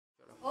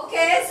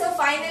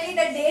finally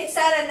the dates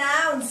are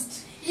announced.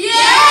 Yay!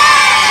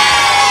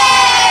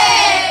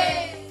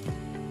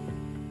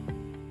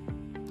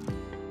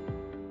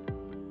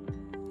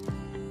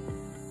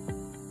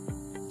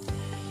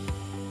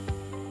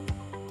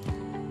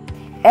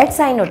 At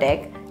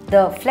SciKnowTech,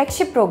 the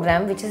flagship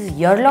program, which is a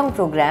year-long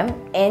program,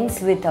 ends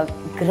with a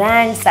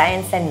grand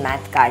science and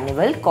math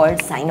carnival called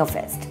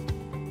SciKnowFest.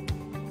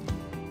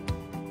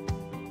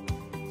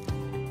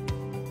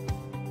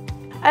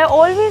 I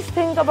always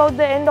think about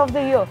the end of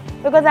the year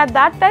because at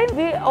that time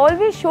we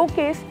always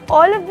showcase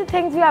all of the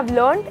things we have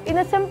learned in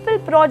a simple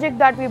project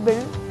that we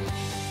build.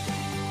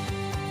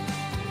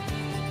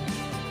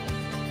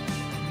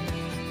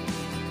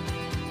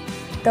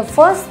 The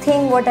first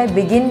thing what I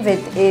begin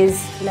with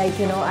is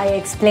I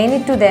explain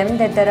it to them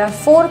that there are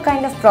 4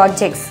 kind of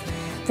projects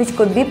which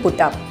could be put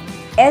up.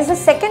 As a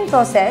second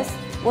process,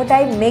 what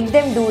I make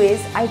them do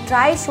is I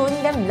try showing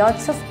them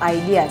lots of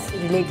ideas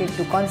related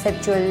to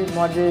conceptual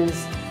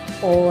models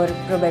or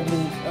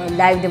probably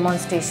live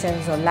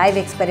demonstrations or live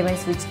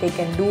experiments which they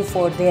can do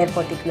for their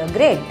particular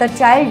grade. The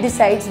child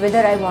decides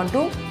whether I want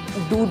to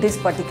do this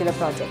particular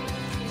project.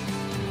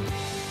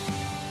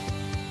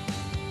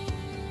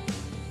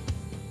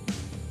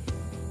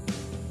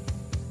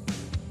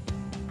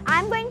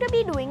 I'm going to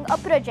be doing a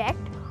project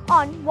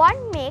on what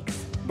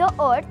makes the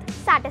earth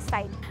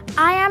satisfied.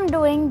 I am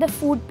doing the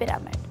food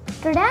pyramid.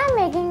 Today I'm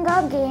making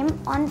a game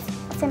on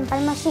simple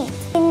machines.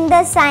 In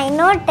the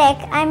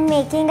SciKnowTech, I'm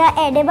making an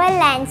edible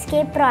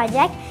landscape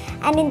project,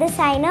 and in the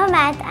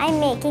SciKnowMath, I'm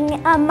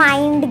making a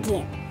mind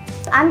game.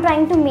 I'm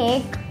trying to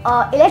make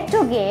an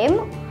electro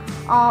game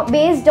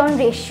based on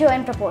ratio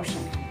and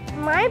proportion.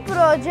 My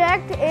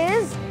project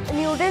is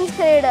Newton's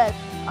cradle.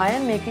 I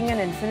am making an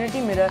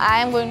infinity mirror. I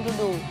am going to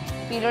do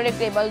periodic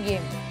table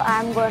game. I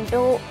am going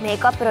to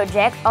make a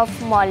project of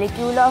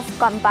molecule of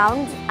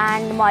compounds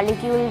and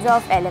molecules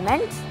of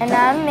elements. And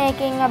I'm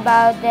making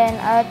about an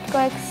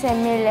earthquake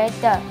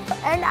simulator.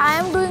 And I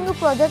am doing a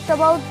project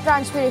about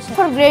transpiration.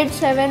 For grade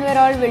 7, we're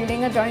all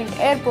building a joint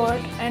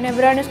airport and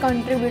everyone is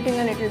contributing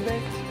a little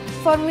bit.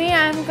 For me,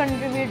 I am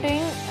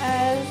contributing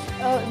as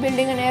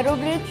building an aero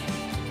bridge.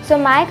 So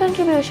my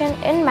contribution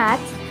in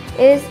maths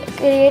is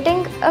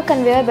creating a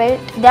conveyor belt.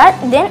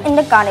 Then in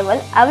the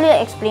carnival, I will be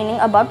explaining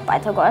about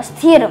Pythagoras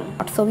theorem.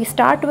 So we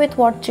start with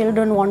what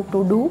children want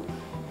to do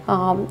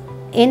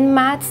in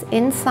maths,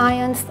 in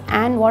science,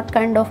 and what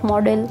kind of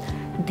model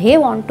they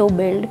want to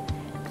build,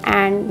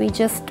 and we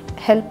just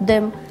help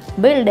them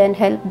build and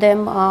help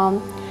them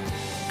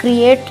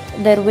create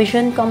their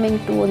vision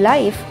coming to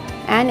life.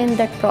 And in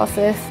that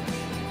process,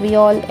 we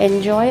all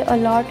enjoy a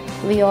lot,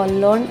 we all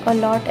learn a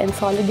lot and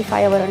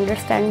solidify our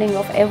understanding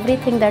of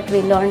everything that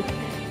we learned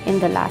in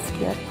the last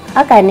year.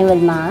 આ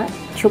કાર્નિવલમાં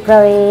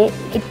છોકરાઓએ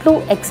એટલું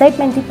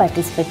એક્સાઇટમેન્ટથી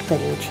participate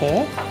કર્યું છે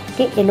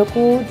કે એ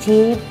લોકો જે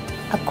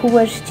આખું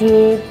વર્ષ જે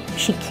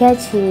શીખ્યા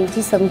છે,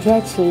 જે સમજ્યા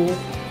છે,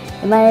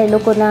 એમાં એ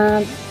લોકોના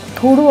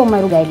થોડું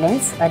અમારું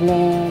ગાઈડલાઇન્સ અને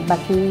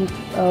બાકી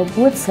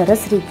બહુ જ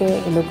સરસ રીતે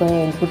એ લોકોએ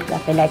ઇનપુટ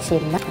આપેલા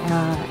છે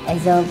એમના.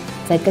 એઝ અ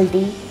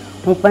ફેકલ્ટી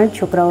હું પણ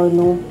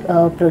છોકરાઓનું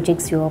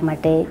પ્રોજેક્ટ્સ જોવા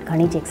માટે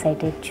ઘણી જ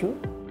એક્સાઇટેડ છું.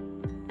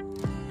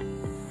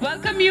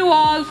 Welcome you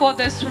all for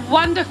this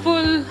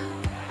wonderful,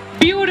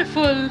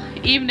 beautiful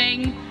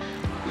evening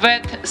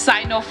with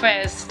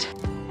SciKnowFest.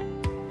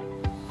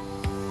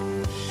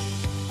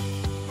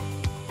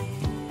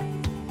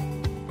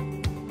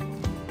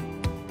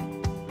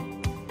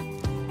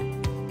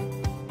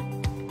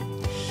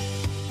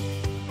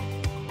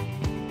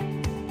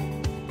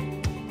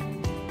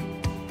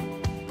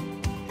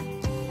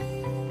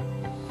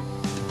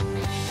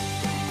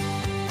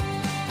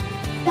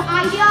 The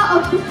idea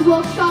of this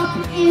workshop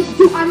is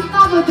to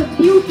uncover the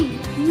beauty,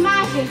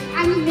 magic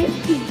and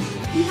mystery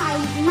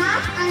behind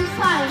math and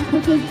science,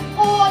 which is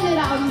all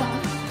around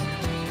us.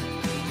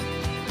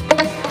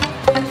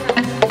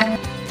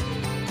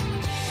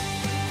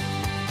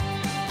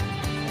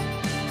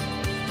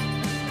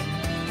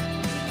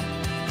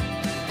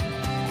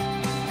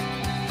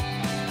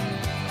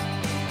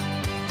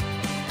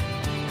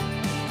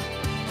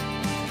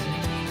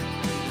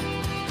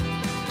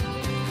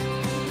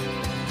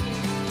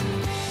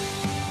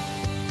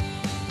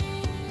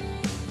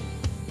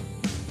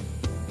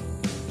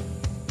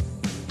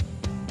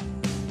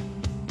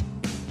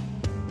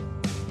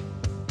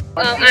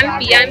 I'm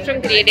Pia, I'm from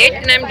grade 8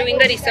 and I'm doing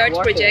a research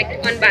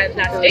project on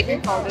bioplastic.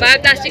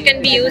 Bioplastic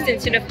can be used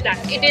instead of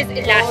plastic. It is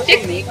elastic,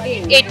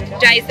 it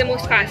dries the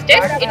most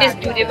fastest, it is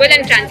durable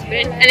and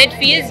transparent, and it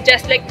feels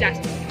just like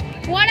plastic.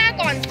 What are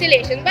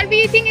constellations? But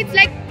we think it's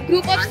like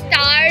group of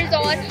stars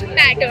or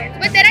patterns,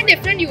 but there are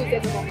different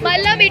uses.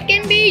 Matlab, it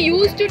can be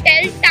used to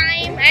tell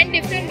time and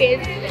different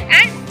ways,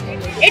 and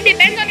it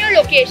depends on your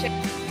location.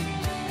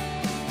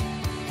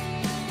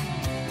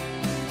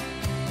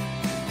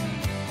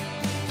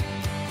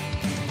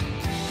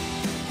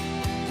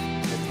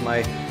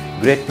 My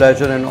great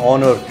pleasure and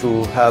honor to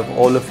have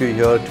all of you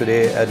here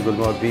today at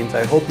Gulmarg Greens.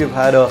 I hope you've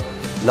had a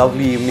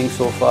lovely evening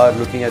so far,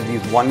 looking at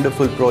these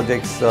wonderful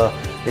projects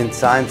in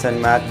science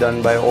and math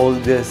done by all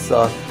these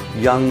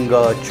young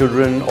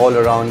children all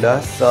around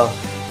us.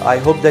 I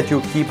hope that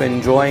you keep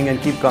enjoying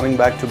and keep coming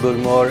back to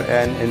Gulmohar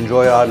and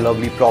enjoy our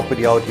lovely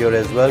property out here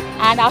as well.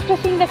 And after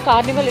seeing the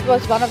carnival, it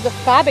was one of the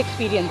fab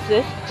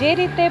experiences. Je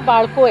rite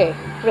balkoe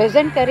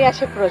present karya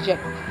છે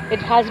project. It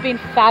has been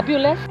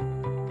fabulous.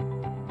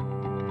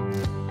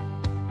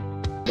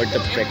 But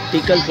the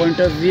practical point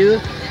of view,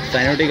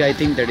 SciKnowTech, I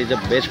think that is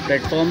the best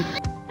platform.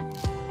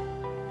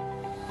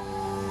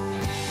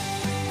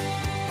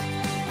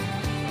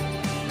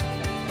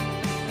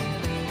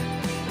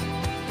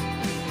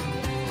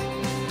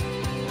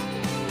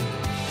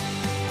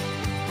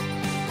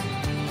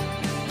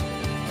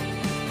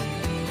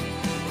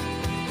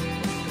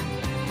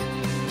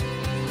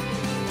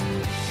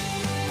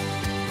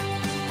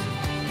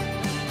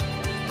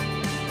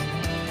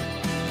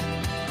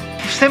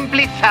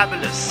 Simply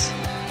fabulous.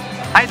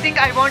 I think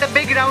I want a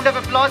big round of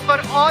applause for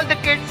all the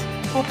kids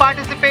who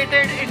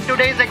participated in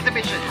today's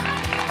exhibition.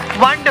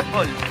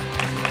 Wonderful.